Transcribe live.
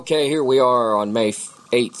Okay, here we are on May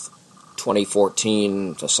 8th,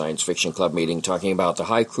 2014, the Science Fiction Club meeting, talking about The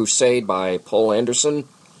High Crusade by Poul Anderson.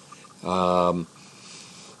 And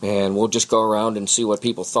we'll just go around and see what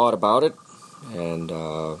people thought about it. And,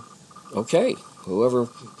 okay, whoever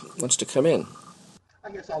wants to come in. I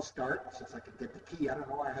guess I'll start since I can get the key. I don't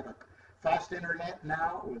know. I have a fast internet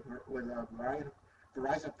now with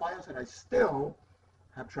Verizon Fios, and I still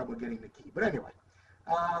have trouble getting the key. But anyway,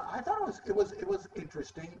 I thought it was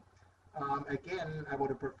interesting. Again, I would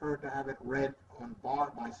have preferred to have it read on Bard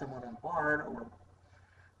by someone on Bard, or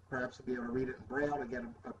perhaps to be able to read it in Braille to get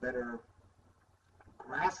a better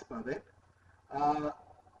grasp of it. I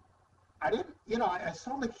didn't, I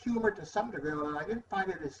saw the humor to some degree, although I didn't find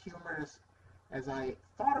it as humorous as I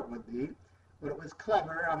thought it would be, but it was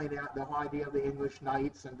clever. I mean, the whole idea of the English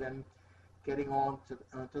knights and then getting on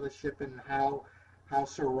to the ship, and how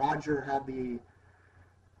Sir Roger had the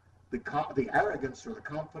arrogance or the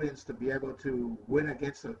confidence to be able to win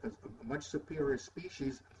against a much superior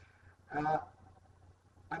species. I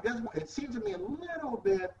guess it seems to me a little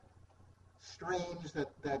bit strange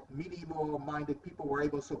that medieval-minded people were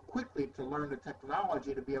able so quickly to learn the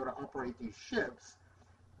technology to be able to operate these ships.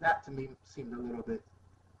 That to me seemed a little bit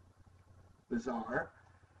bizarre.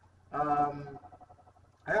 I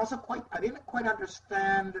didn't quite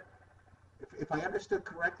understand, if I understood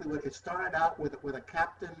correctly, what it started out with a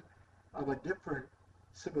captain of a different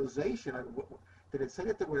civilization. Did it say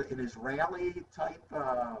that they were an Israeli type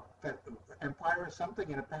empire or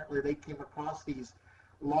something, and apparently they came across these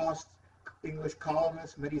lost English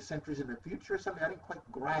colonists many centuries in the future or something? I didn't quite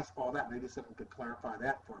grasp all that. Maybe someone could clarify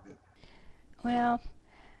that for me. Well,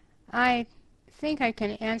 I think I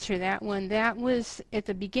can answer that one. That was, at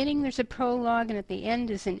the beginning there's a prologue, and at the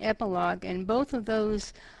end is an epilogue, and both of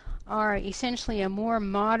those are essentially a more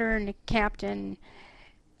modern captain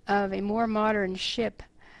of a more modern ship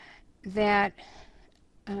that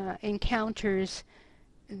encounters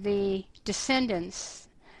the descendants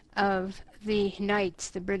of the knights,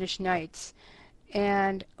 the British knights.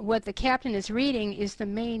 And what the captain is reading is the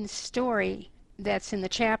main story that's in the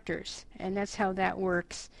chapters, and that's how that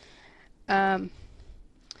works. And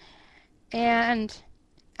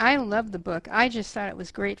I love the book. I just thought it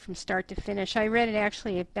was great from start to finish. I read it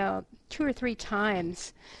actually about 2 or 3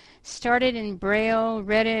 times. Started in Braille,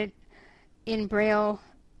 read it in Braille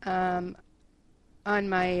on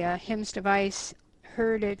my HIMS device,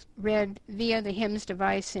 heard it read via the HIMS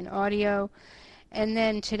device in audio, and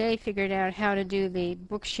then today figured out how to do the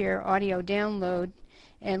Bookshare audio download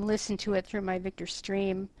and listen to it through my Victor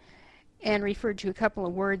Stream, and referred to a couple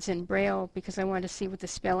of words in Braille because I wanted to see what the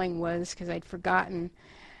spelling was because I'd forgotten.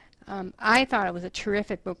 I thought it was a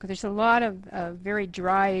terrific book. There's a lot of very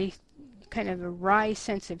dry, kind of a wry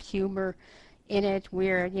sense of humor in it,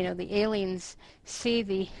 where the aliens see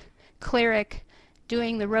the cleric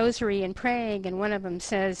doing the rosary and praying, and one of them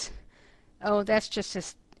says, "Oh, that's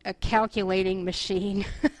just a calculating machine."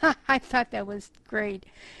 I thought that was great.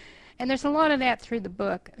 And there's a lot of that through the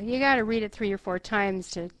book. You got to read it 3 or 4 times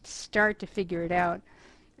to start to figure it out.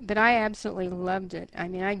 But I absolutely loved it. I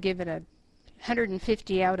mean, I'd give it a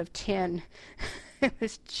 150 out of 10. It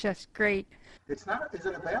was just great. Is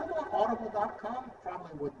it available on audible.com?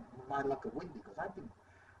 Probably my luck it wouldn't, because I think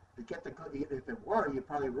to get the good, if it were, you'd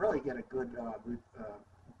probably really get a good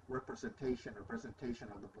representation or presentation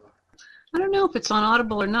of the book. I don't know if it's on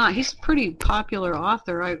Audible or not. He's a pretty popular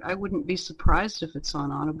author. I wouldn't be surprised if it's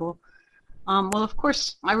on Audible. Well, of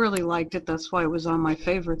course, I really liked it. That's why it was on my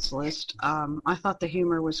favorites list. I thought the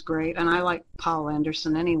humor was great, and I like Poul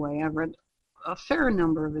Anderson anyway. I've read a fair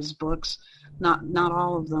number of his books, not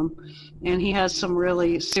all of them, and he has some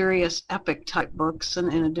really serious epic type books,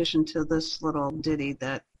 and in addition to this little ditty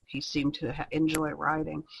that he seemed to enjoy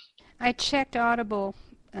writing. I checked Audible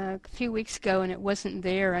a few weeks ago, and it wasn't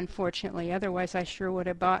there, unfortunately. Otherwise, I sure would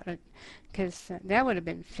have bought it, because that would have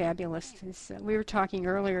been fabulous. We were talking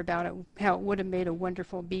earlier about it, how it would have made a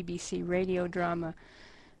wonderful BBC radio drama,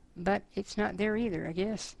 but it's not there either, I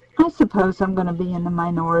guess. I suppose I'm going to be in the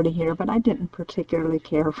minority here, but I didn't particularly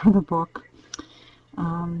care for the book.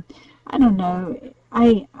 I don't know.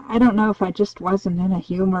 I don't know if I just wasn't in a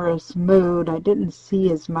humorous mood. I didn't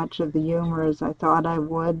see as much of the humor as I thought I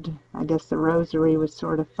would. I guess the rosary was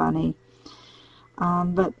sort of funny.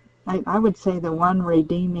 But I would say the one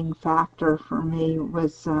redeeming factor for me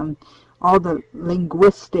was all the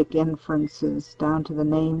linguistic inferences down to the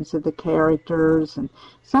names of the characters and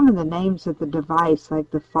some of the names of the device,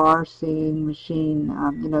 like the far-seeing machine,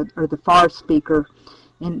 or the far speaker.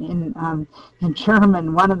 In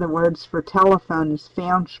German, one of the words for telephone is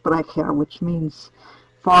Fernsprecher, which means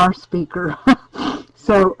far speaker.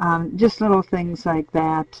 So just little things like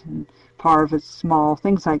that, and Parvis small,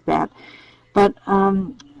 things like that. But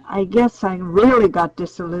I guess I really got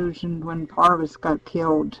disillusioned when Parvis got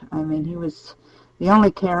killed. I mean, he was the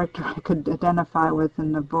only character I could identify with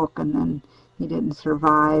in the book, and then he didn't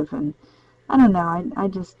survive. And I don't know,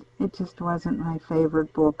 it just wasn't my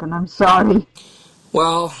favorite book, and I'm sorry.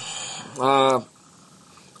 Well,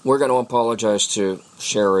 we're going to apologize to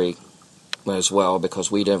Sherry as well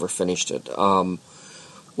because we never finished it.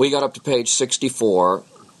 We got up to page 64.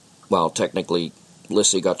 Well, technically,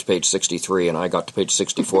 Lissy got to page 63, and I got to page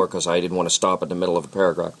 64 because I didn't want to stop in the middle of a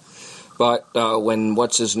paragraph. But when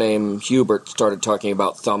what's-his-name, Hubert, started talking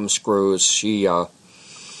about thumb screws, she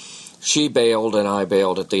bailed and I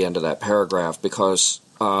bailed at the end of that paragraph because,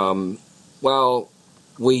 well,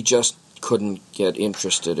 we just couldn't get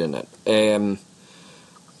interested in it. And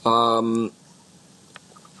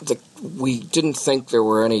we didn't think there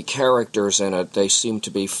were any characters in it. They seemed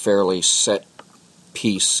to be fairly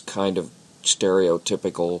set-piece, kind of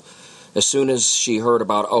stereotypical. As soon as she heard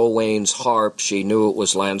about Owain's harp, she knew it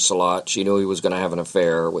was Lancelot. She knew he was going to have an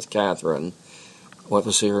affair with Catherine. What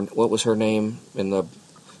was her name in the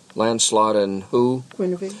Lancelot and who?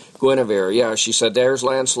 Guinevere. Guinevere, yeah. She said, there's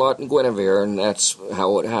Lancelot and Guinevere, and that's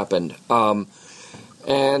how it happened.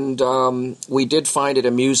 And we did find it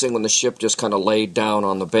amusing when the ship just kind of laid down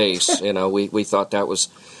on the base. You know, we thought that was...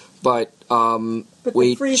 But the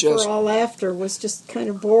free-for-all after was just kind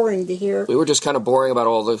of boring to hear. We were just kind of boring about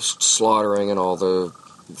all the slaughtering and all the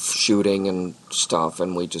shooting and stuff,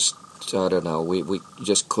 and we just, I don't know, we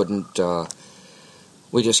just couldn't...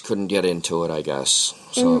 we just couldn't get into it, I guess.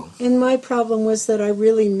 So. And my problem was that I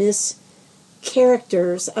really miss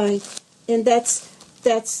characters. And that's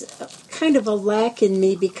kind of a lack in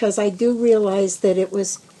me because I do realize that it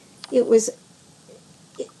was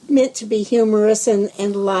meant to be humorous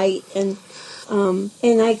and light, and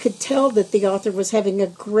I could tell that the author was having a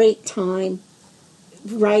great time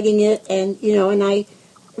writing it, and and I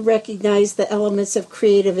recognize the elements of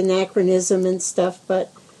creative anachronism and stuff,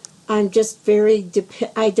 but I'm just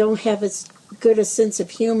I don't have as good a sense of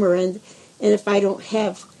humor, and if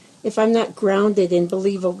I'm not grounded in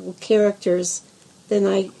believable characters, then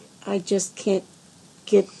I just can't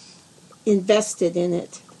get invested in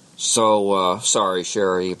it. So, sorry,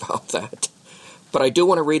 Sherry, about that. But I do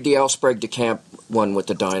want to read the Elsbreg de Camp one with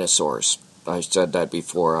the dinosaurs. I said that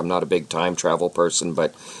before. I'm not a big time travel person,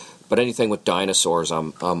 but anything with dinosaurs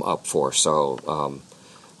I'm up for. So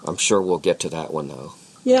I'm sure we'll get to that one, though.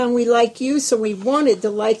 Yeah, and we like you, so we wanted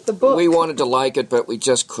to like the book. We wanted to like it, but we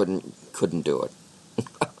just couldn't do it.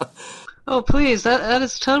 Oh, please, that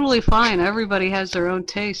is totally fine. Everybody has their own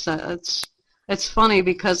taste. It's funny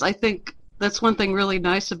because I think that's one thing really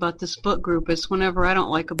nice about this book group is whenever I don't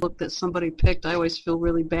like a book that somebody picked, I always feel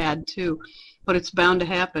really bad too. But it's bound to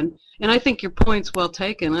happen. And I think your point's well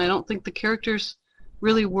taken. I don't think the characters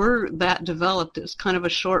really were that developed. It was kind of a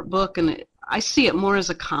short book, and I see it more as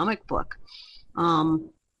a comic book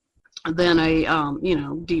than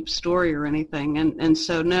a deep story or anything. And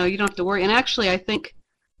so no, you don't have to worry. And actually, I think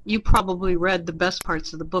you probably read the best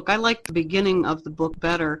parts of the book. I liked the beginning of the book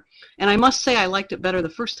better. And I must say I liked it better the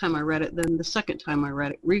first time I read it than the second time I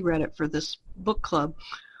reread it for this book club.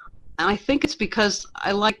 And I think it's because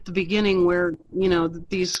I liked the beginning where,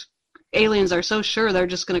 these aliens are so sure they're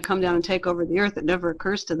just going to come down and take over the Earth. It never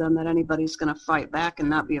occurs to them that anybody's going to fight back and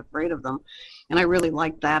not be afraid of them. And I really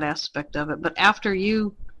liked that aspect of it. But after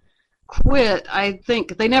you quit, I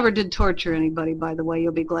think they never did torture anybody, by the way,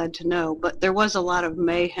 you'll be glad to know. But there was a lot of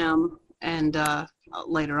mayhem and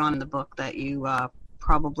later on in the book that you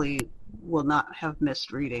probably will not have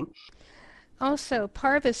missed reading. Also,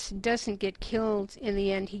 Parvis doesn't get killed in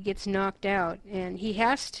the end. He gets knocked out, and he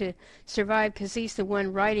has to survive because he's the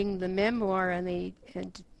one writing the memoir and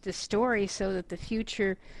the story so that the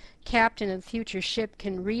future captain of the future ship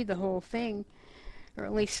can read the whole thing, or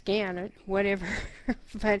at least scan it, whatever.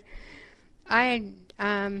 But I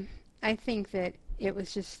think that it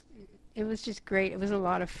was just great. It was a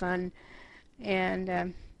lot of fun,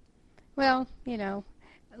 and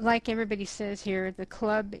like everybody says here,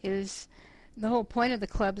 the whole point of the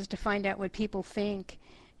club is to find out what people think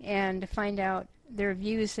and to find out their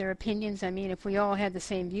views, their opinions. I mean, if we all had the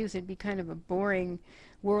same views, it'd be kind of a boring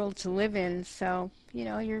world to live in. So,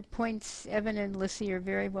 your points, Evan and Lissy, are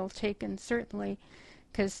very well taken, certainly,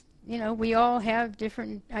 because, we all have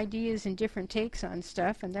different ideas and different takes on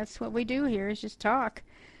stuff, and that's what we do here is just talk.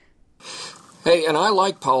 Hey, and I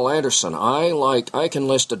like Poul Anderson. I can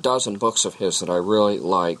list a dozen books of his that I really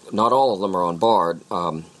like. Not all of them are on Bard.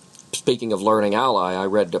 Speaking of Learning Ally, I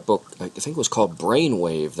read a book, I think it was called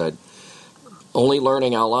Brainwave, that only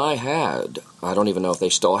learning I had, I don't even know if they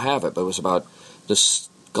still have it, but it was about this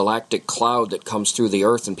galactic cloud that comes through the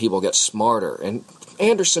Earth and people get smarter. And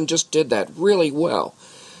Anderson just did that really well.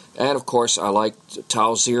 And, of course, I liked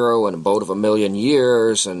Tau Zero and Abode of a Million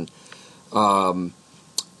Years, and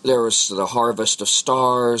there was The Harvest of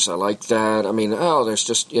Stars. I like that. I mean, there's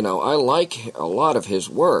just, I like a lot of his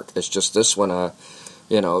work. It's just this one,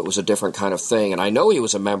 it was a different kind of thing. And I know he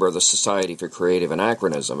was a member of the Society for Creative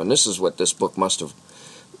Anachronism, and this is what this book must have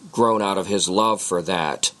grown out of, his love for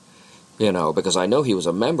that, because I know he was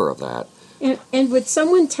a member of that. And would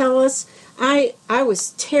someone tell us, I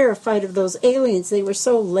was terrified of those aliens. They were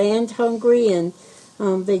so land hungry, and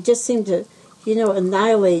they just seemed to,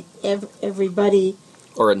 annihilate everybody.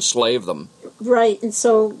 Or enslave them. Right, and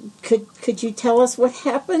so could you tell us what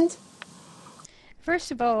happened?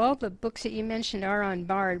 First of all the books that you mentioned are on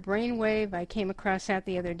Bard. Brainwave, I came across that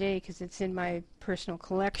the other day because it's in my personal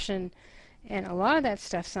collection, and a lot of that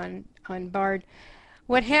stuff's on Bard.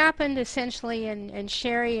 What happened essentially, and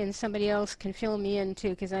Sherry and somebody else can fill me in too,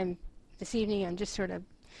 because this evening I'm just sort of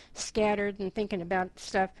scattered and thinking about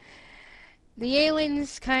stuff. The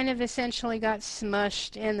aliens kind of essentially got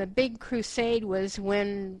smushed, and the big crusade was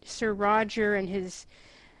when Sir Roger and his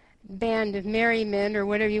band of merry men, or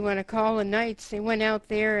whatever you want to call the knights, they went out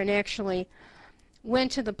there and actually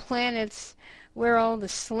went to the planets where all the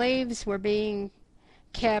slaves were being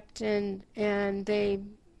kept, and they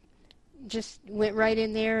just went right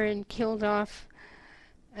in there and killed off,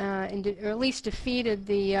 or at least defeated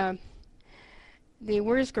the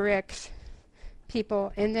Wurzgerex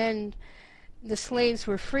people, and then the slaves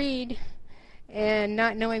were freed, and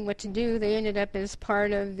not knowing what to do, they ended up as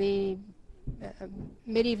part of the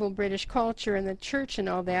medieval British culture and the church and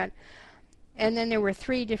all that. And then there were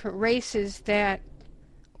 3 different races that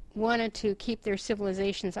wanted to keep their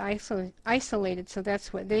civilizations isolated, so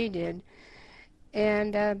that's what they did.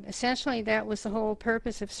 And essentially that was the whole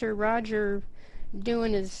purpose of Sir Roger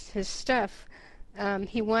doing his stuff.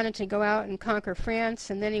 He wanted to go out and conquer France,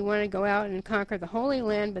 and then he wanted to go out and conquer the Holy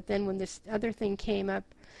Land, but then when this other thing came up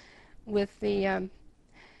with the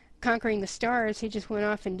conquering the stars, he just went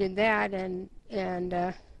off and did that, and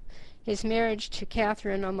his marriage to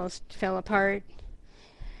Catherine almost fell apart.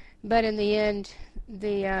 But in the end,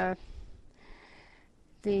 the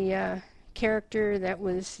character that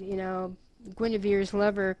was, Guinevere's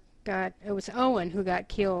lover it was Owen who got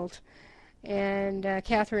killed. And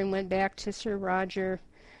Catherine went back to Sir Roger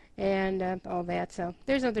and all that. So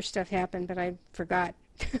there's other stuff happened, but I forgot.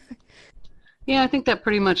 Yeah, I think that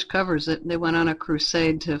pretty much covers it. They went on a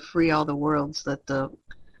crusade to free all the worlds that the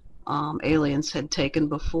aliens had taken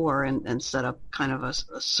before, and set up kind of a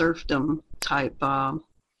serfdom type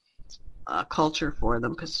culture for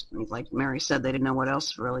them, because like Mary said, they didn't know what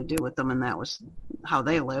else to really do with them, and that was how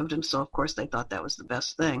they lived, and so of course they thought that was the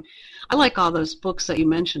best thing. I like all those books that you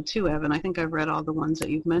mentioned too, Evan. I think I've read all the ones that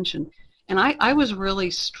you've mentioned, and I was really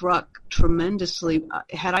struck tremendously.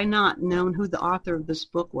 Had I not known who the author of this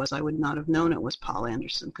book was, I would not have known it was Paul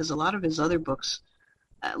Anderson, because a lot of his other books,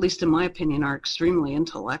 at least in my opinion, are extremely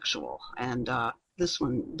intellectual, and this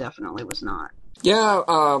one definitely was not. Yeah,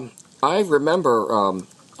 I remember,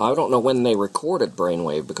 I don't know when they recorded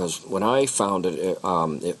Brainwave, because when I found it,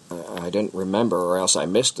 I didn't remember, or else I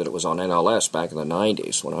missed it. It was on NLS back in the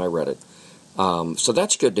 90s when I read it. So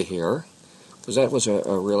that's good to hear, because that was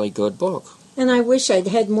a really good book. And I wish I'd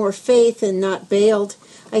had more faith and not bailed.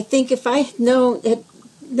 I think if I had known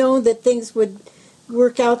that things would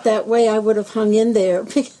work out that way, I would have hung in there.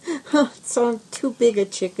 So I'm too big a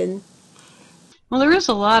chicken. Well, there is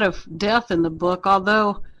a lot of death in the book,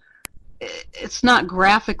 although it's not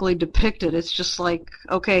graphically depicted. It's just like,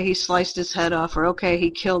 okay, he sliced his head off, or okay,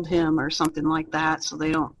 he killed him, or something like that. So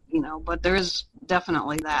they don't, but there is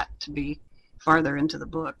definitely that to be farther into the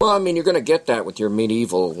book. Well, I mean, you're going to get that with your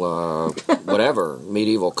medieval,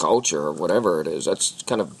 medieval culture, or whatever it is. That's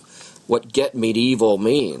kind of what get medieval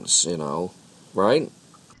means, right?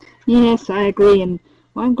 Yes, I agree, and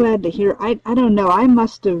well, I'm glad to hear. I don't know. I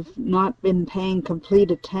must have not been paying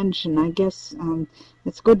complete attention. I guess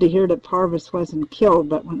it's good to hear that Parvis wasn't killed,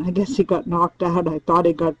 but when I guess he got knocked out, I thought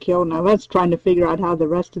he got killed, and I was trying to figure out how the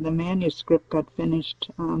rest of the manuscript got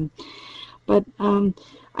finished. But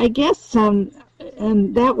I guess and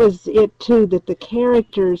that was it too, that the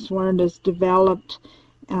characters weren't as developed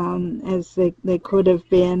as they could have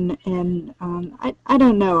been, and I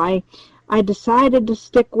don't know. I decided to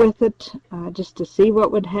stick with it just to see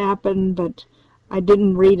what would happen, but I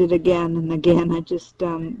didn't read it again and again. I just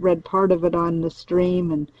read part of it on the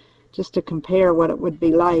stream, and just to compare what it would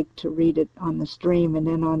be like to read it on the stream and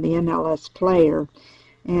then on the NLS player.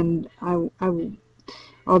 And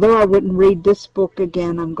Although I wouldn't read this book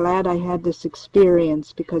again, I'm glad I had this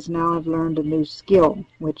experience because now I've learned a new skill,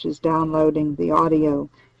 which is downloading the audio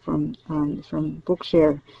from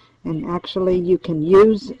Bookshare. And actually,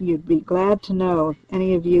 you'd be glad to know if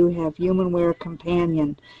any of you have HumanWare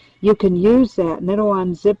Companion, you can use that and it'll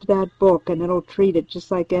unzip that book and it'll treat it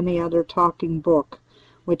just like any other talking book,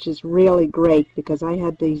 which is really great because I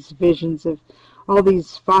had these visions of all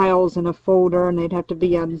these files in a folder and they'd have to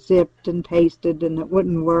be unzipped and pasted and it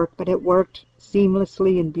wouldn't work, but it worked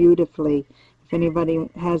seamlessly and beautifully if anybody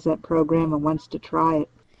has that program and wants to try it.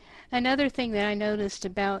 Another thing that I noticed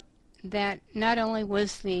about that, not only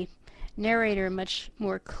was the narrator much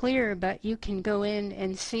more clear, but you can go in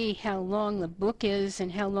and see how long the book is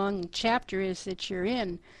and how long the chapter is that you're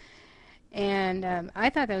in. And I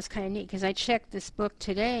thought that was kind of neat because I checked this book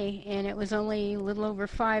today and it was only a little over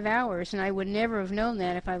 5 hours, and I would never have known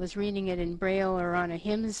that if I was reading it in Braille or on a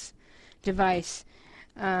HIMS device,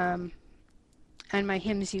 on my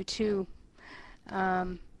HIMS U2.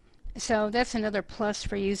 So that's another plus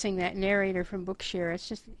for using that narrator from Bookshare.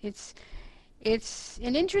 It's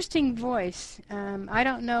an interesting voice. I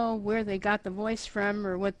don't know where they got the voice from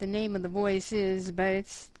or what the name of the voice is, but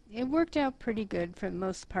it worked out pretty good for the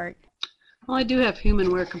most part. Well, I do have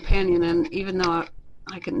HumanWare Companion, and even though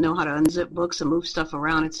I can know how to unzip books and move stuff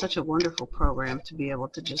around, it's such a wonderful program to be able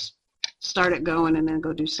to just start it going and then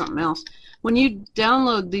go do something else. When you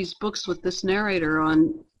download these books with this narrator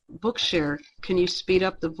on Bookshare, can you speed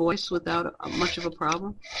up the voice without much of a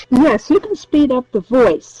problem? Yes, you can speed up the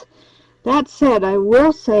voice. That said, I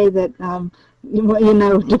will say that,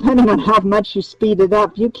 depending on how much you speed it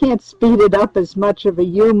up, you can't speed it up as much as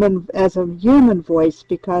a human voice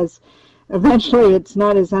because eventually it's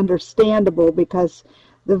not as understandable because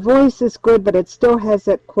the voice is good, but it still has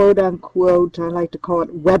that quote-unquote, I like to call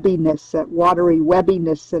it webbiness, that watery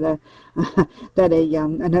webbiness I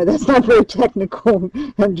know that's not a very technical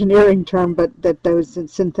engineering term, but that those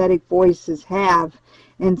synthetic voices have.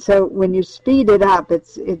 And so when you speed it up,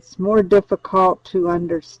 it's more difficult to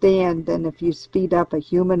understand than if you speed up a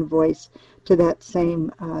human voice to that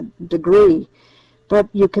same degree. But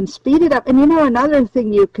you can speed it up. And another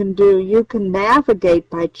thing you can do, you can navigate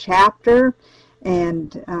by chapter.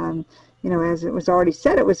 And, as it was already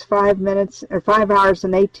said, it was 5 hours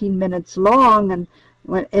and 18 minutes long. And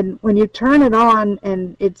when you turn it on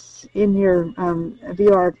and it's in your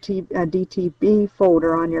DTB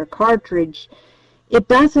folder on your cartridge, it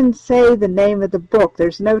doesn't say the name of the book.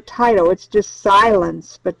 There's no title. It's just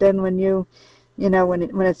silence. But then when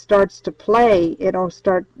when it starts to play, it'll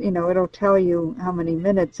tell you how many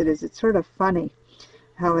minutes it is. It's sort of funny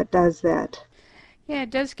how it does that. Yeah,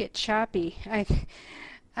 it does get choppy.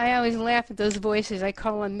 I always laugh at those voices. I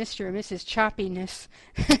call them Mr. and Mrs. Choppiness.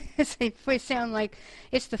 They sound like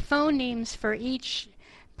it's the phonemes for each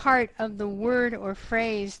part of the word or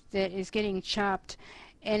phrase that is getting chopped.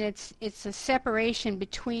 And it's a separation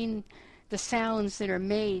between the sounds that are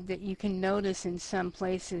made that you can notice in some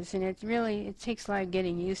places, and it takes a lot of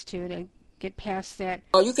getting used to get past that.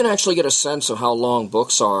 Well, you can actually get a sense of how long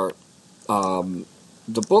books are.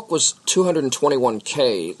 The book was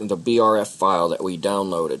 221K in the BRF file that we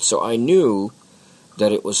downloaded, so I knew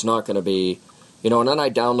that it was not going to be, and then I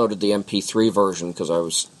downloaded the MP3 version because I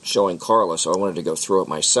was showing Carla, so I wanted to go through it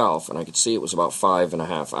myself, and I could see it was about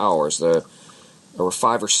 5.5 hours. There were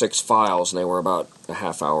 5 or 6 files, and they were about a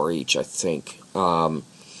half hour each, I think.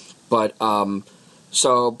 But now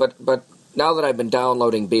that I've been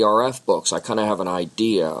downloading BRF books, I kind of have an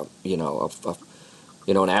idea, of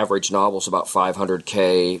an average novel's about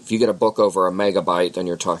 500K. If you get a book over a megabyte, then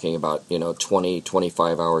you're talking about, 20,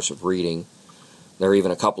 25 hours of reading. There are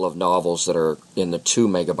even a couple of novels that are in the 2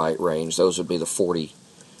 megabyte range. Those would be the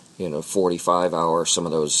 45 hours. Some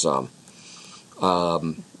of those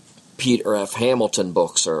Peter F. Hamilton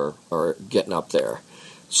books are getting up there.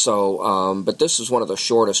 So, but this is one of the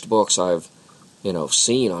shortest books I've,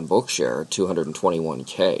 seen on Bookshare,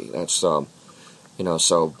 221K. That's, so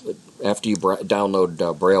after you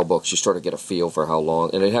download Braille books, you sort of get a feel for how long.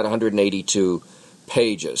 And it had 182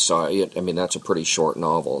 pages, so, that's a pretty short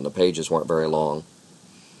novel, and the pages weren't very long.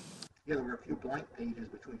 Yeah, there were a few blank pages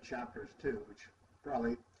between chapters, too, which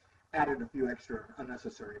probably added a few extra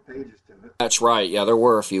unnecessary pages to it. That's right. Yeah, there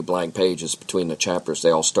were a few blank pages between the chapters.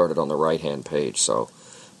 They all started on the right-hand page, so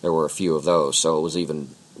there were a few of those. So it was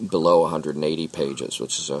even below 180 pages,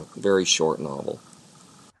 which is a very short novel.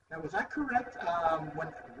 Now, was that correct? When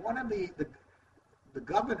one of the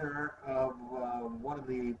governor of one of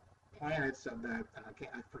the planets of the, and I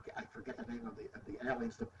forget the name of the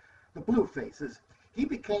aliens, the blue faces, he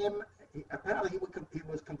became apparently he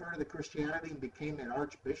was converted to Christianity and became an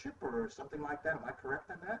archbishop or something like that. Am I correct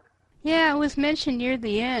on that? Yeah, it was mentioned near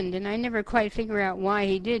the end, and I never quite figure out why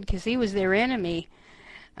he did, because he was their enemy.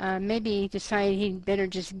 Maybe he decided he'd better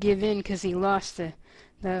just give in because he lost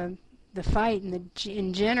the fight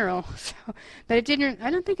in general. So, but it didn't. I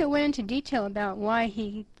don't think it went into detail about why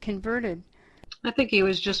he converted. I think he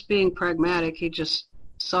was just being pragmatic. He just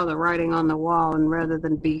saw the writing on the wall, and rather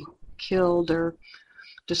than be killed or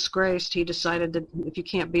disgraced, he decided that if you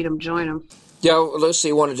can't beat him, join him. Yeah,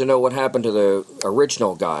 Lucy wanted to know what happened to the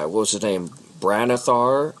original guy. What was his name?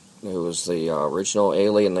 Branathar, who was the original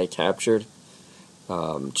alien they captured.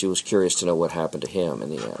 She was curious to know what happened to him in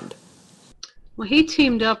the end. Well, he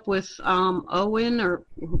teamed up with Owen, or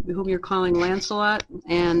whom you're calling Lancelot,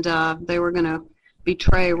 and they were going to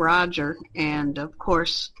betray Roger. And, of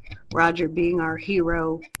course, Roger, being our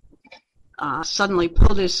hero, suddenly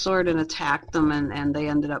pulled his sword and attacked them, and they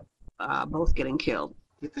ended up both getting killed.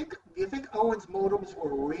 Do you think Owen's motives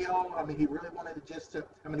were real? I mean, he really wanted to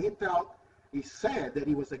I mean, he said that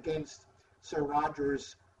he was against Sir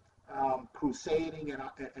Roger's crusading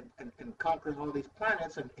and conquering all these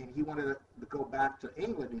planets, and he wanted to go back to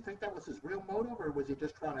England. Do you think that was his real motive, or was he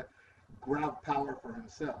just trying to grab power for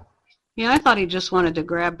himself? Yeah, I thought he just wanted to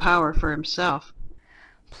grab power for himself.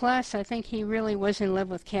 Plus, I think he really was in love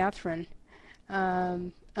with Catherine,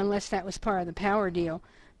 unless that was part of the power deal.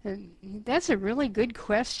 That's a really good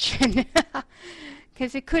question,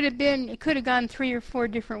 because it could have gone 3 or 4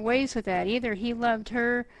 different ways with that. Either he loved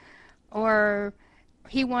her, or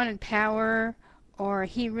he wanted power, or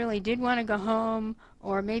he really did want to go home,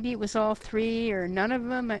 or maybe it was all 3 or none of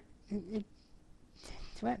them.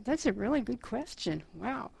 That's a really good question.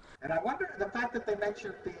 Wow. And I wonder, the fact that they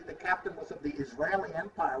mentioned the captain was of the Israeli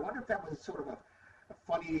Empire, I wonder if that was sort of a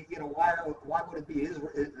funny, why would it be the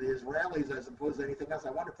Israelis as opposed to anything else? I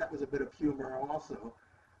wonder if that was a bit of humor also,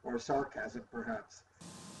 or sarcasm perhaps.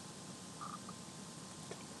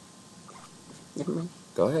 Never mind.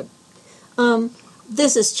 Go ahead.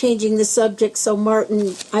 This is changing the subject, so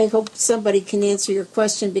Martin, I hope somebody can answer your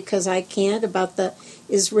question because I can't about the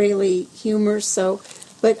Israeli humor.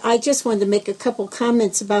 But I just wanted to make a couple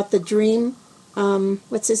comments about the Dream.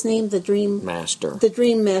 What's his name? The Dream Master. The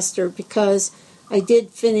Dream Master, because I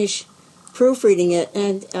did finish proofreading it,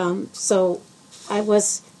 and so I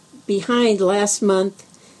was behind last month,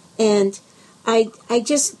 and I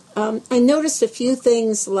noticed a few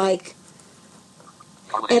things, like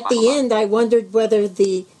at the end I wondered whether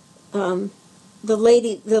the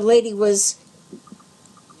lady was,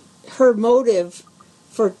 her motive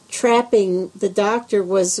for trapping the doctor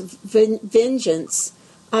was vengeance.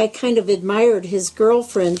 I kind of admired his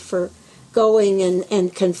girlfriend for going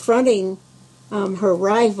and confronting her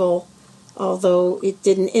rival, although it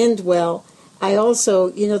didn't end well. I also,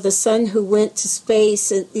 the son who went to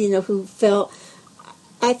space and, who felt,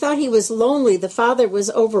 I thought he was lonely. The father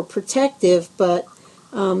was overprotective, but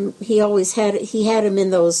he had him in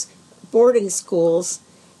those boarding schools.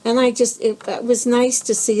 And it was nice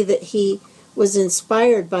to see that he was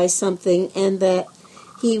inspired by something and that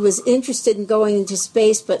he was interested in going into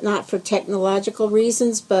space, but not for technological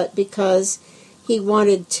reasons, but because he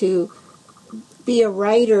wanted to be a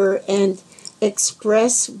writer and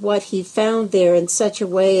express what he found there in such a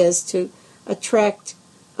way as to attract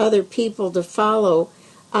other people to follow.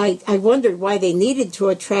 I wondered why they needed to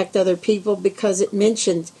attract other people, because it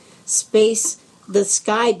mentioned space, the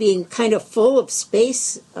sky being kind of full of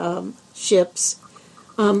space ships.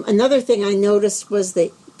 Another thing I noticed was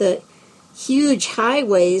the huge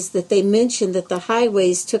highways that they mentioned, that the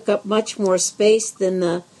highways took up much more space than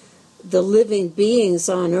the living beings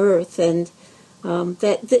on Earth, and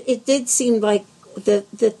that it did seem like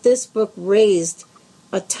that this book raised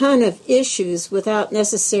a ton of issues without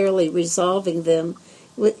necessarily resolving them.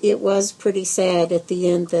 It was pretty sad at the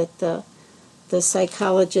end that the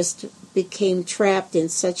psychologist became trapped in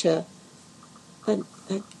such a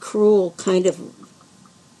cruel kind of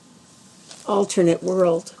alternate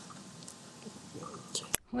world.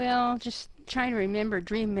 Well, just trying to remember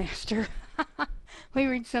Dream Master. We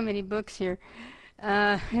read so many books here.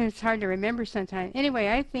 It's hard to remember sometimes. Anyway,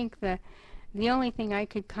 I think the only thing I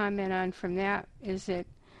could comment on from that is that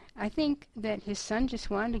I think that his son just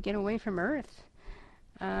wanted to get away from Earth.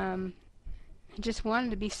 He just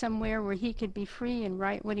wanted to be somewhere where he could be free and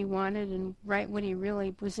write what he wanted and write what he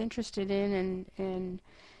really was interested in and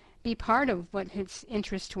be part of what his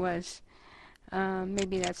interest was.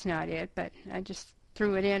 Maybe that's not it, but I just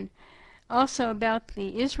threw it in. Also about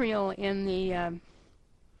the Israel in the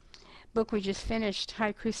book we just finished,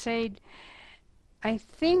 High Crusade, I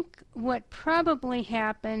think what probably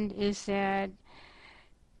happened is that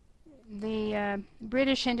the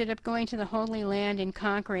British ended up going to the Holy Land and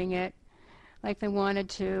conquering it like they wanted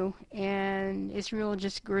to, and Israel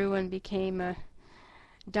just grew and became a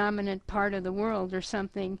dominant part of the world or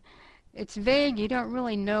something. It's vague, you don't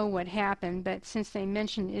really know what happened, but since they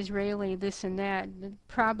mentioned Israeli this and that, it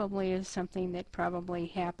probably is something that probably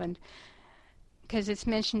happened. Because it's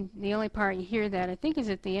mentioned, the only part you hear that, I think, is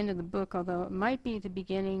at the end of the book, although it might be at the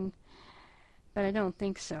beginning, but I don't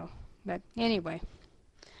think so. But anyway,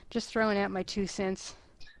 just throwing out my 2 cents.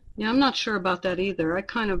 Yeah, I'm not sure about that either. I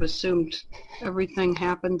kind of assumed everything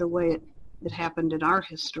happened the way it happened in our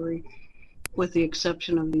history, with the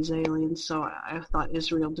exception of these aliens. So I thought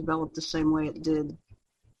Israel developed the same way it did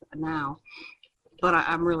now. But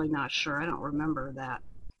I'm really not sure. I don't remember that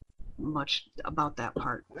much about that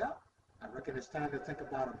part. Well, I reckon it's time to think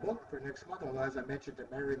about a book for next month. Although, as I mentioned to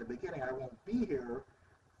Mary in the beginning, I won't be here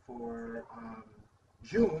for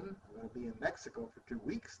June. I'm going to be in Mexico for 2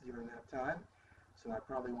 weeks during that time. So I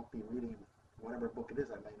probably won't be reading whatever book it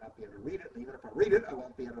is. I may not be able to read it. And even if I read it, I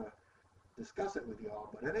won't be able to discuss it with you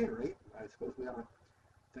all. But at any rate, I suppose we ought to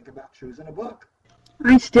think about choosing a book.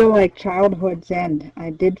 I still like Childhood's End.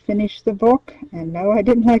 I did finish the book, and no, I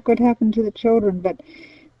didn't like what happened to the children, but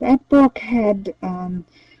that book had,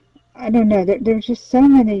 I don't know, there were just so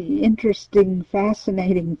many interesting,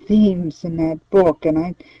 fascinating themes in that book,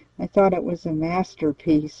 and I thought it was a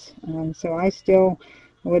masterpiece. So I still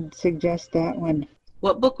would suggest that one.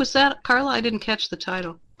 What book was that, Carla? I didn't catch the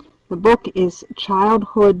title. The book is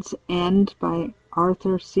Childhood's End by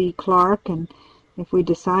Arthur C. Clarke, and if we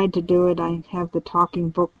decide to do it, I have the talking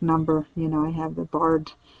book number. You know, I have the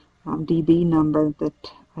Bard DB number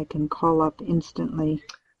that I can call up instantly.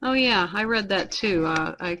 Oh, yeah, I read that too.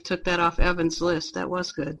 I took that off Evan's list. That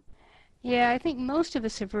was good. Yeah, I think most of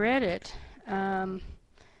us have read it, so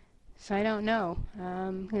I don't know.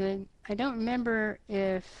 I don't remember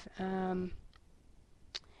if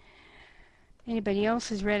anybody else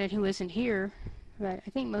has read it who isn't here, but I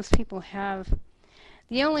think most people have.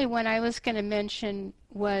 The only one I was going to mention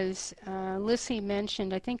was Lissy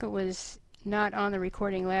mentioned, I think it was not on the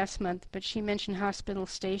recording last month, but she mentioned Hospital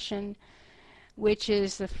Station, which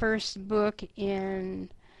is the first book in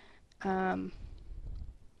the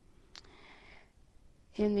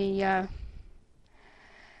now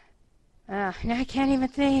I can't even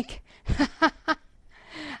think.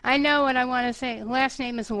 I know what I want to say. Last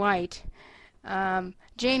name is White.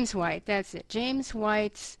 James White, that's it. James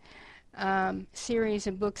White's series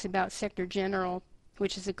of books about Sector General,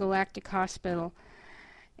 which is a galactic hospital.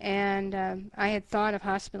 And I had thought of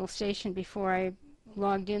Hospital Station before I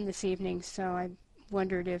logged in this evening, so I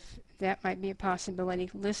wondered if that might be a possibility.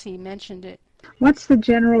 Lissy mentioned it. What's the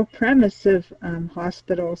general premise of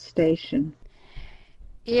Hospital Station?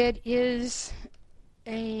 It is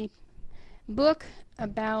a book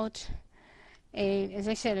about as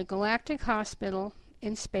I said, a galactic hospital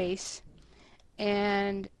in space,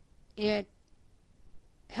 and it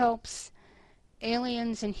helps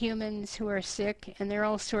aliens and humans who are sick, and there are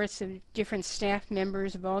all sorts of different staff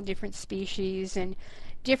members of all different species and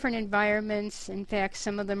different environments. In fact,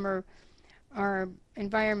 some of them are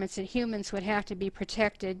environments that humans would have to be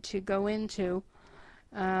protected to go into,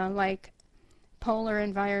 like polar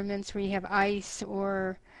environments where you have ice,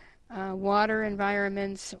 or water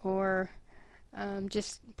environments, or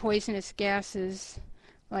just poisonous gases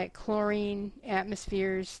like chlorine,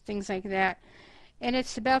 atmospheres, things like that. And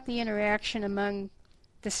it's about the interaction among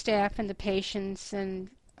the staff and the patients and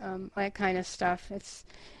that kind of stuff. It's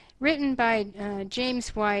written by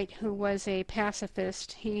James White, who was a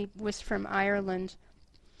pacifist. He was from Ireland.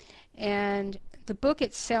 And the book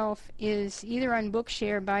itself is either on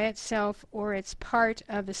Bookshare by itself, or it's part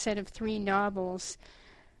of a set of 3 novels.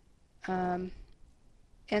 And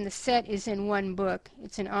the set is in one book.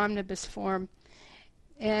 It's in omnibus form.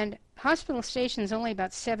 And Hospital Station is only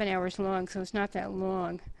about 7 hours long, so it's not that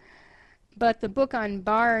long. But the book on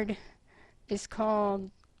Bard is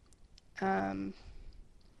called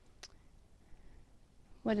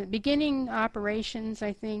Beginning Operations,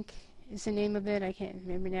 I think, is the name of it. I can't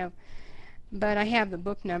remember now. But I have the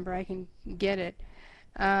book number. I can get it.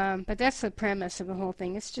 But that's the premise of the whole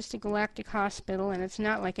thing. It's just a galactic hospital, and it's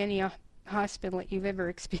not like any hospital that you've ever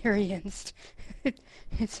experienced.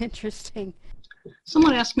 It's interesting.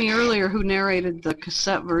 Someone asked me earlier who narrated the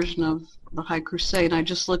cassette version of The High Crusade. I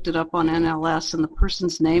just looked it up on NLS, and the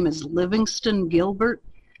person's name is Livingston Gilbert,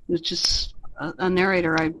 which is a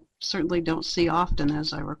narrator I certainly don't see often,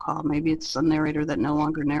 as I recall. Maybe it's a narrator that no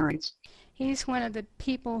longer narrates. He's one of the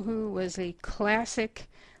people who was a classic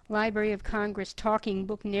Library of Congress talking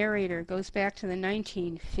book narrator. Goes back to the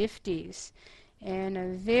 1950s. and a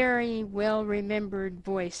very well-remembered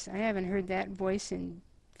voice. I haven't heard that voice in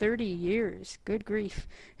 30 years. Good grief.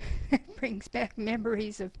 It brings back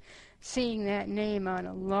memories of seeing that name on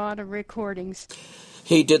a lot of recordings.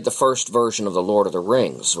 He did the first version of The Lord of the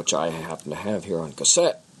Rings, which I happen to have here on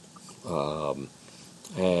cassette. No,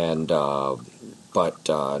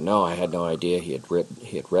 I had no idea he had read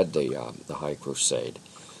the High Crusade.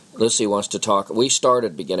 Lucy wants to talk. We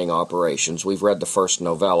started beginning operations. We've read the first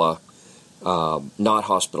novella, not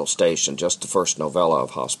Hospital Station, just the first novella of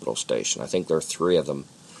Hospital Station. I think there are 3 of them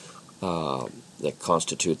that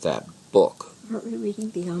constitute that book. Aren't we reading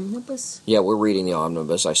the omnibus? Yeah, we're reading the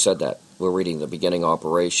omnibus. I said that. We're reading the beginning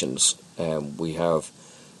operations, and we have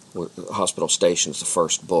Hospital Station's the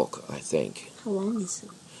first book, I think. How long is it?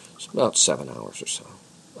 It's about 7 hours or so.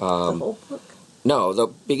 The whole book? No, the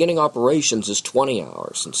beginning operations is 20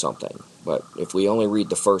 hours and something. But if we only read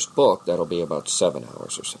the first book, that'll be about 7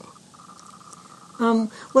 hours or so.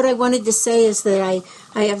 What I wanted to say is that I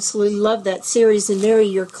absolutely love that series, and Mary,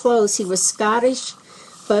 you're close. He was Scottish,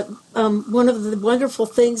 but one of the wonderful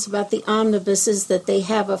things about the omnibus is that they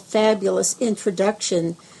have a fabulous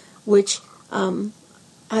introduction, which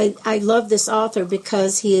I love this author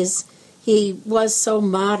because he was so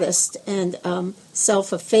modest and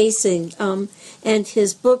self-effacing, and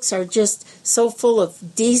his books are just so full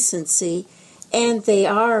of decency, and they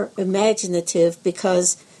are imaginative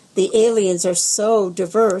because the aliens are so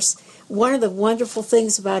diverse. One of the wonderful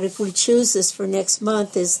things about if we choose this for next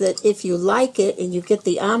month is that if you like it and you get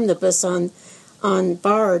the omnibus on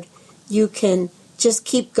Bard, you can just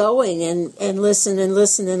keep going and listen and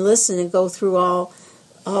listen and listen and go through all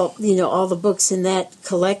the books in that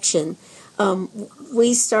collection.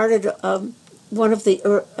 We started one of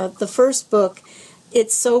the first book.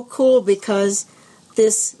 It's so cool because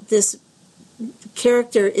this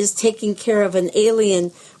character is taking care of an alien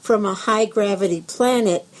from a high-gravity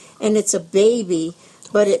planet, and it's a baby,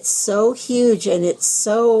 but it's so huge and it's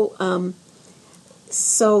so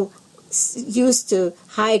used to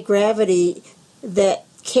high gravity that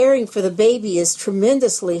caring for the baby is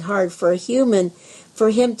tremendously hard for a human. For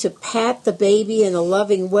him to pat the baby in a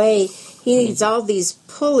loving way, he needs all these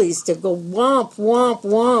pulleys to go womp, womp,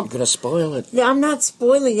 womp. You're going to spoil it. I'm not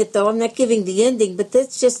spoiling it, though. I'm not giving the ending, but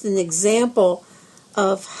that's just an example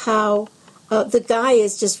of how the guy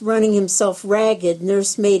is just running himself ragged,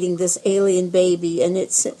 nursemaiding this alien baby, and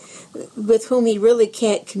it's with whom he really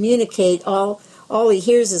can't communicate. All he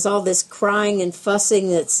hears is all this crying and fussing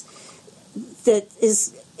that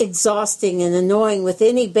is exhausting and annoying with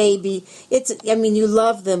any baby. You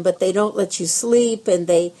love them, but they don't let you sleep, and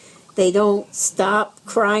they don't stop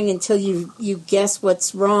crying until you guess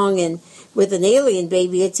what's wrong. And with an alien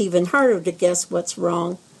baby, it's even harder to guess what's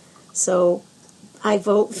wrong. So I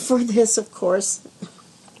vote for this, of course.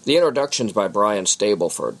 The introduction's by Brian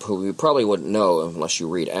Stableford, who you probably wouldn't know unless you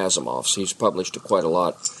read Asimov's. He's published quite a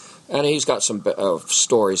lot, and he's got some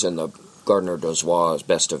stories in the Gardner Dozois'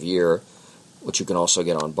 Best of Year, which you can also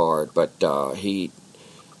get on Bard. But he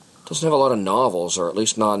doesn't have a lot of novels, or at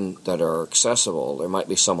least none that are accessible. There might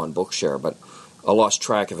be some on Bookshare, but I lost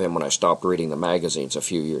track of him when I stopped reading the magazines a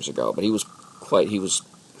few years ago. But he was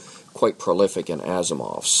quite prolific in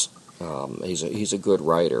Asimov's. He's a good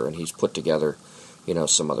writer, and he's put together,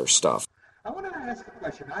 some other stuff. I wanted to ask a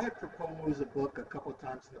question. I had proposed a book a couple of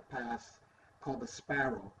times in the past called The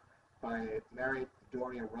Sparrow by Mary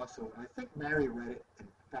Doria Russell. I think Mary read it and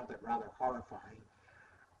found it rather horrifying.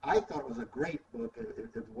 I thought it was a great book,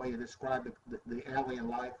 the way you described the alien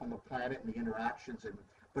life on the planet and the interactions,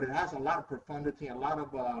 but it has a lot of profundity, a lot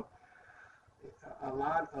of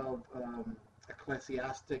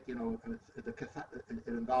ecclesiastic, it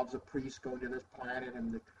involves a priest going to this planet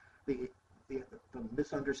and the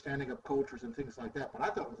misunderstanding of cultures and things like that. But I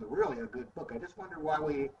thought it was really a good book. I just wonder why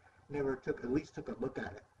we never took a look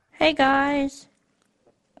at it. Hey guys,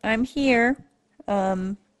 I'm here.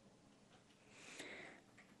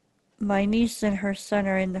 My niece and her son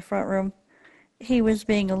are in the front room. He was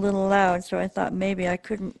being a little loud, so I thought maybe I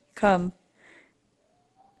couldn't come.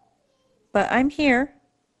 But I'm here.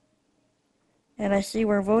 And I see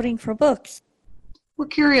we're voting for books. We're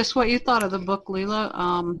curious what you thought of the book,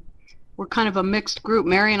 Leela. We're kind of a mixed group.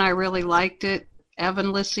 Mary and I really liked it.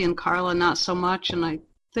 Evan, Lissy, and Carla not so much. And I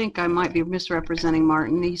think I might be misrepresenting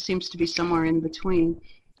Martin. He seems to be somewhere in between.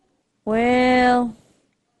 Well,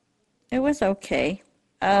 it was okay.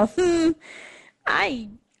 I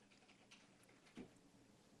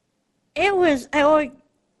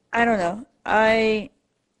don't know. I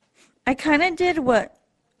kind of did what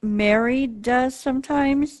Mary does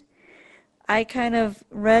sometimes. I kind of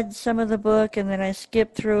read some of the book and then I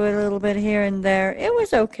skipped through it a little bit here and there. It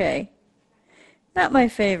was okay. Not my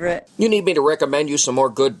favorite. You need me to recommend you some more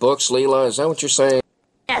good books, Leela? Is that what you're saying?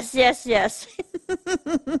 Yes.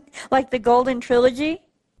 Like the Golden Trilogy?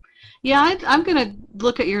 Yeah, I'm going to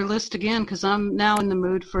look at your list again because I'm now in the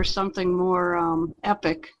mood for something more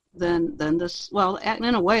epic than this. Well,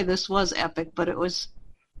 in a way, this was epic, but it was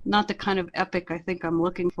not the kind of epic I think I'm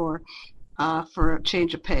looking for a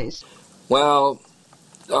change of pace. Well,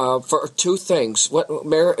 for two things.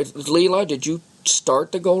 Leela, did you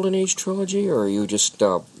start the Golden Age trilogy, or are you just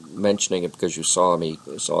mentioning it because you saw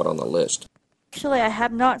it on the list? Actually, I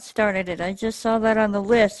have not started it. I just saw that on the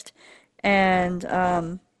list, and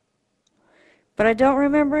but I don't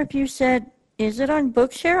remember if you said, is it on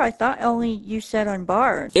Bookshare? I thought only you said on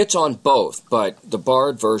Bard. It's on both, but the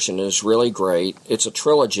Bard version is really great. It's a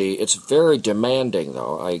trilogy. It's very demanding,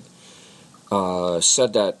 though. I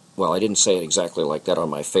said that, well, I didn't say it exactly like that on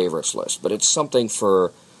my favorites list, but it's something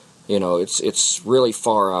for, it's really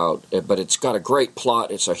far out, but it's got a great plot.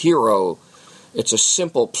 It's a hero. It's a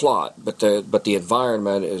simple plot, but the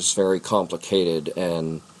environment is very complicated,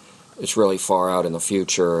 and it's really far out in the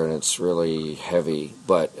future, and it's really heavy,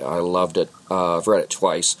 but I loved it. I've read it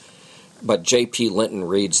twice, but J.P. Linton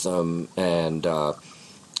reads them, and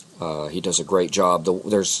he does a great job. The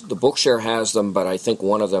Bookshare has them, but I think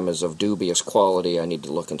one of them is of dubious quality. I need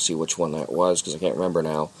to look and see which one that was, because I can't remember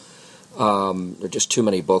now. There are just too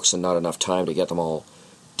many books and not enough time to get them all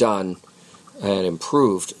done and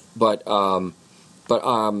improved, but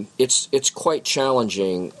it's quite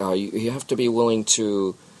challenging. You have to be willing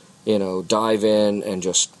to dive in and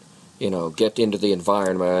just, get into the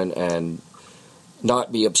environment and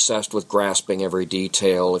not be obsessed with grasping every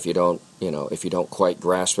detail. If you don't quite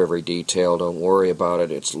grasp every detail, don't worry about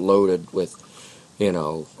it. It's loaded with, a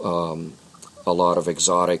lot of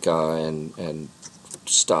exotica and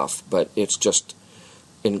stuff, but it's just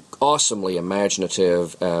awesomely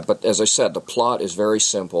imaginative. But as I said, the plot is very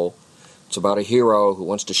simple. It's about a hero who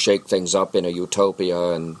wants to shake things up in a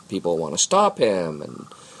utopia, and people want to stop him, and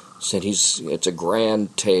said it's a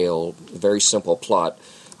grand tale, very simple plot.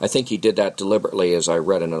 I think he did that deliberately, as I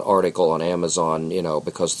read in an article on Amazon,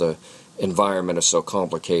 because the environment is so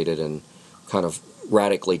complicated and kind of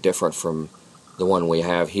radically different from the one we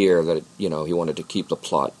have here, that, he wanted to keep the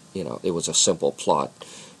plot, it was a simple plot,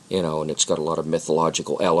 and it's got a lot of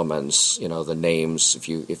mythological elements, the names, if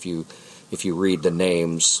you read the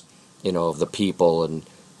names, of the people, and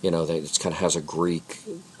it kind of has a Greek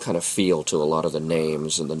kind of feel to a lot of the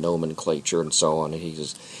names and the nomenclature and so on.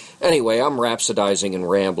 Anyway, I'm rhapsodizing and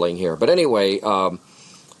rambling here. But anyway, if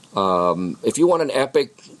you want an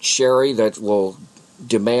epic, Sherry, that will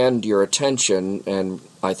demand your attention and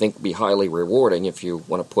I think be highly rewarding if you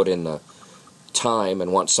want to put in the time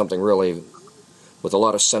and want something really with a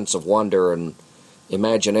lot of sense of wonder and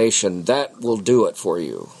imagination, that will do it for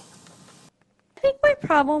you. I think my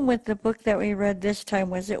problem with the book that we read this time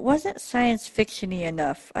was it wasn't science fiction-y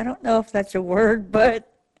enough. I don't know if that's a word,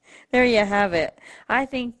 but there you have it. I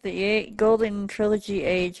think the Golden Trilogy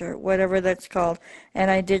Age, or whatever that's called, and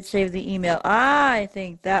I did save the email, I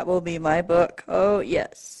think that will be my book. Oh,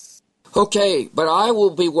 yes. Okay, but I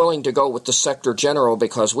will be willing to go with the Sector General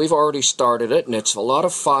because we've already started it, and it's a lot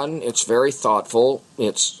of fun. It's very thoughtful.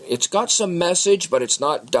 It's got some message, but it's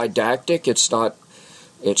not didactic. It's not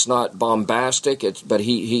bombastic. But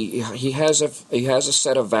he has a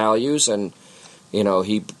set of values, and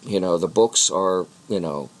the books are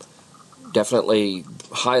definitely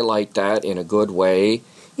highlight that in a good way.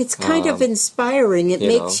 It's kind of inspiring. It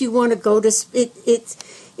makes you want to go to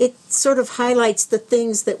it sort of highlights the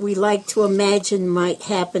things that we like to imagine might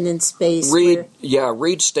happen in space. Read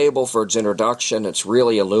Stableford's introduction. It's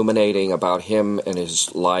really illuminating about him and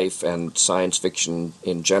his life and science fiction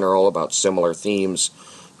in general, about similar themes,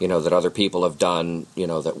 that other people have done,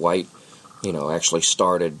 that White, actually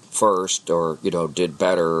started first or, did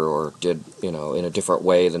better or did, in a different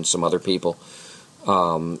way than some other people.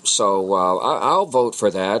 So I'll vote for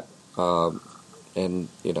that. And,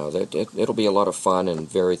 it'll be a lot of fun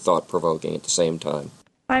and very thought-provoking at the same time.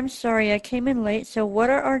 I'm sorry, I came in late, so what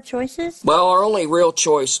are our choices? Well, our only real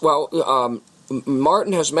choice,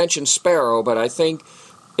 Martin has mentioned Sparrow, but I think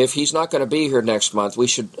if he's not going to be here next month, we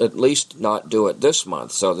should at least not do it this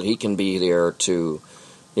month so that he can be there to,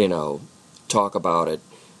 talk about it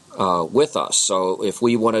with us. So if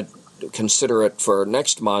we want to consider it for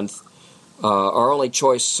next month, our only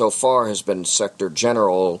choice so far has been Sector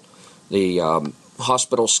General, the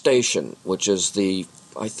Hospital Station, which is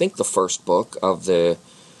I think the first book of the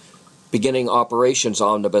beginning operations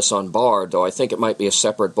omnibus on Bard, though I think it might be a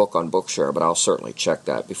separate book on Bookshare, but I'll certainly check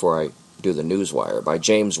that before I do the Newswire, by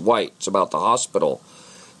James White. It's about the hospital,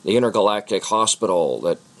 the intergalactic hospital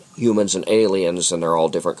that humans and aliens, and there are all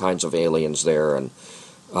different kinds of aliens there, and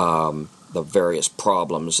the various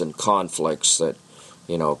problems and conflicts that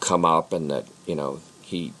come up, and that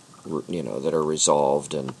that are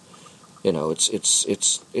resolved, and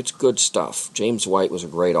it's good stuff. James White was a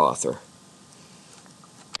great author.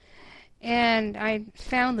 And I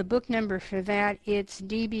found the book number for that. It's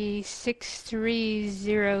DB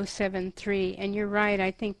 63073. And you're right,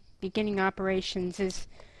 I think Beginning Operations is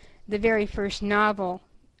the very first novel.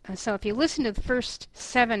 So if you listen to the first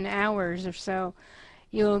 7 hours or so,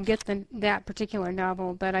 you'll get that particular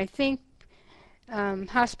novel. But I think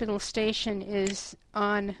Hospital Station is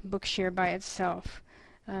on Bookshare by itself.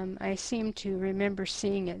 I seem to remember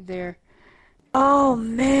seeing it there. Oh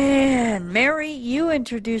man, Mary, you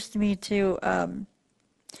introduced me to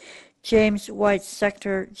James White's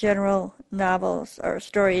Sector General novels or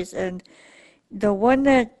stories, and the one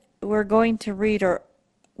that we're going to read, or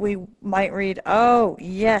we might read, oh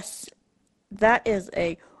yes, that is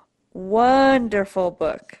a wonderful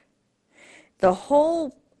book. The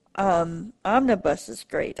whole omnibus is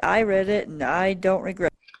great. I read it and I don't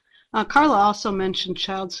regret it. Carla also mentioned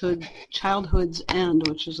Childhood's End,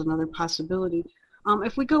 which is another possibility.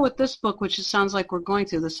 If we go with this book, which it sounds like we're going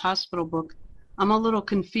to, this hospital book, I'm a little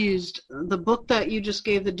confused. The book that you just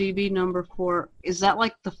gave the DB number for, is that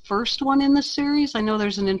like the first one in the series? I know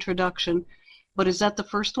there's an introduction, but is that the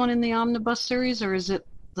first one in the omnibus series, or is it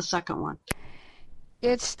the second one?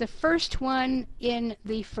 It's the first one in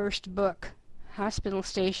the first book. Hospital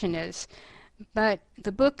Station is. But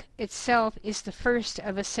the book itself is the first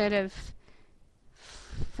of a set of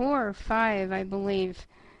 4 or 5, I believe,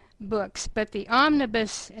 books. But the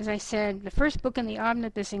omnibus, as I said, the first book in the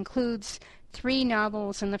omnibus includes 3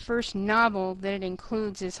 novels, and the first novel that it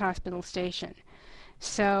includes is Hospital Station.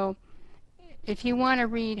 So if you want to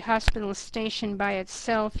read Hospital Station by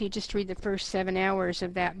itself, you just read the first 7 hours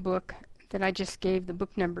of that book that I just gave the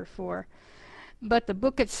book number for. But the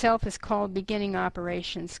book itself is called Beginning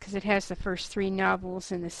Operations because it has the first 3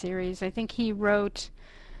 novels in the series. I think he wrote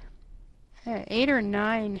 8 or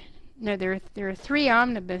 9. No, there are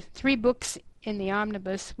 3 books in the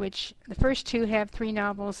omnibus, which the first 2 have 3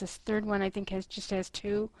 novels. This third one I think just has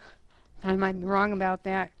 2. I might be wrong about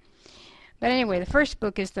that. But anyway, the first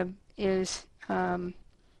book is the one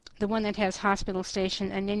that has Hospital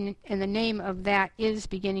Station, and the name of that is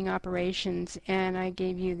Beginning Operations, and I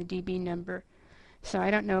gave you the DB number. So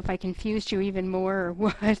I don't know if I confused you even more or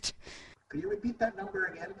what. Could you repeat that number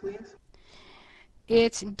again, please?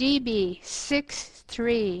 It's DB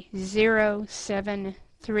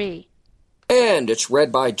 63073. And it's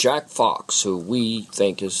read by Jack Fox, who we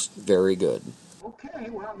think is very good.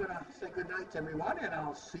 Okay, well, I'm going to say good night to everyone, and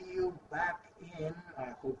I'll see you back in,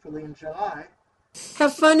 hopefully in July.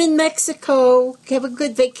 Have fun in Mexico. Have a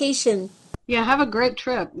good vacation. Yeah, have a great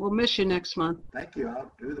trip. We'll miss you next month. Thank you.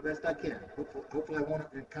 I'll do the best I can. Hopefully I won't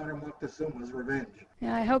encounter Moctezuma's revenge.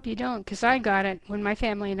 Yeah, I hope you don't, because I got it when my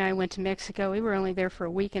family and I went to Mexico. We were only there for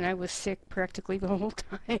a week, and I was sick practically the whole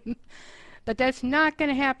time. But that's not going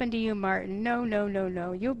to happen to you, Martin. No, no, no,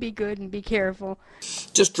 no. You'll be good and be careful.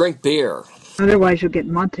 Just drink beer. Otherwise you'll get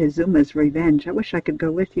Montezuma's revenge. I wish I could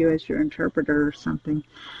go with you as your interpreter or something.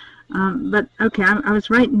 But okay, I was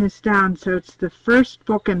writing this down. So it's the first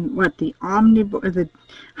book in the omnibus.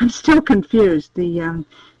 I'm still confused. The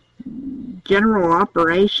general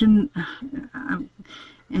operation,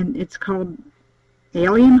 and it's called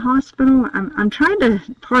Alien Hospital. I'm trying to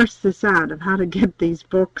parse this out of how to get these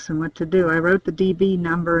books and what to do. I wrote the DB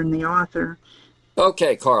number and the author.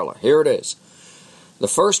 Okay, Carla, here it is. The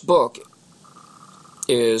first book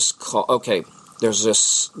is called. Okay, there's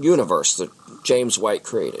this universe that James White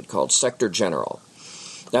created called Sector General.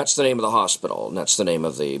 That's the name of the hospital, and that's the name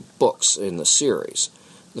of the books in the series.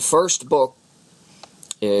 The first book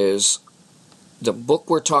is, the book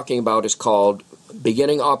we're talking about is called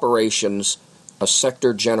Beginning Operations, a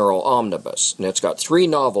Sector General Omnibus, and it's got 3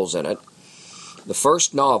 novels in it. The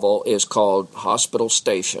first novel is called Hospital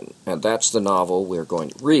Station, and that's the novel we're going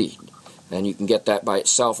to read. And you can get that by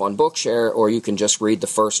itself on Bookshare, or you can just read the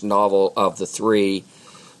first novel of the 3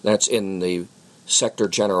 that's in the Sector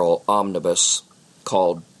General Omnibus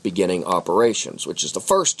called Beginning Operations, which is the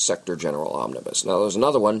first Sector General Omnibus. Now, there's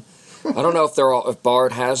another one. I don't know if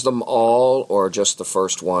Bard has them all or just the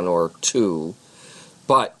first 1 or 2.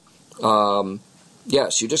 But,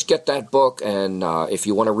 yes, you just get that book, and if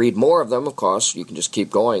you want to read more of them, of course, you can just keep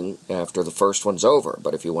going after the first one's over.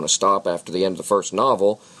 But if you want to stop after the end of the first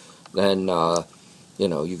novel, then,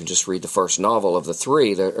 you can just read the first novel of the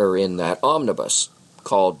 3 that are in that omnibus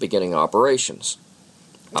called Beginning Operations.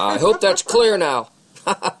 I hope that's clear now.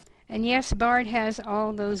 And yes, Bard has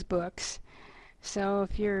all those books. So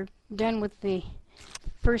if you're done with the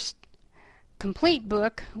first complete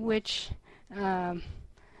book, which, well,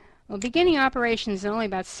 beginning operations is only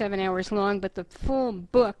about 7 hours long, but the full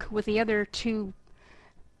book with the other 2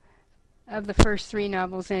 of the first 3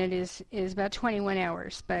 novels in it is about 21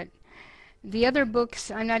 hours. But the other books,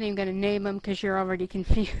 I'm not even going to name them because you're already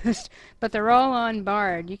confused, but they're all on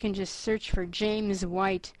Bard. You can just search for James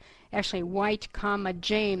White, actually White,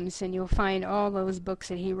 James, and you'll find all those books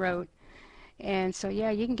that he wrote. And so,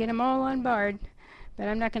 yeah, you can get them all on Bard, but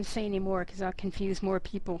I'm not going to say any more because I'll confuse more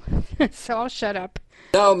people. So I'll shut up.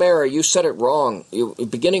 No, Mary, you said it wrong.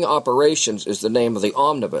 Beginning Operations is the name of the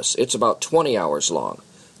omnibus. It's about 20 hours long.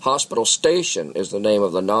 Hospital Station is the name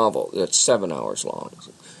of the novel. It's 7 hours long.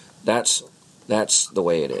 That's the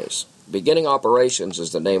way it is. Beginning Operations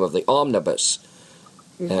is the name of the omnibus,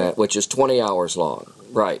 which is 20 hours long.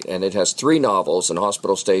 Right, and it has 3 novels, and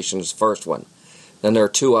Hospital Station's the first one. Then there are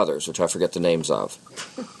 2 others, which I forget the names of.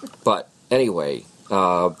 But anyway,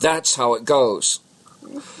 that's how it goes.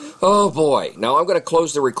 Oh, boy. Now I'm going to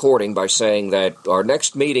close the recording by saying that our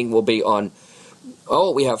next meeting will be on...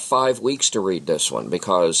 Oh, we have 5 weeks to read this one,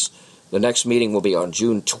 because the next meeting will be on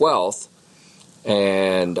June 12th,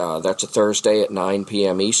 and that's a Thursday at 9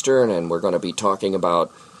 p.m. Eastern, and we're going to be talking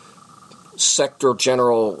about Sector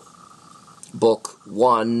General Book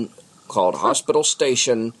 1 called Hospital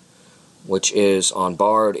Station, which is on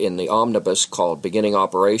Bard in the omnibus called Beginning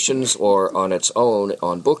Operations, or on its own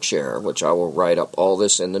on Bookshare, which I will write up all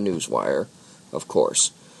this in the Newswire, of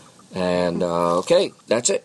course. And, okay, that's it.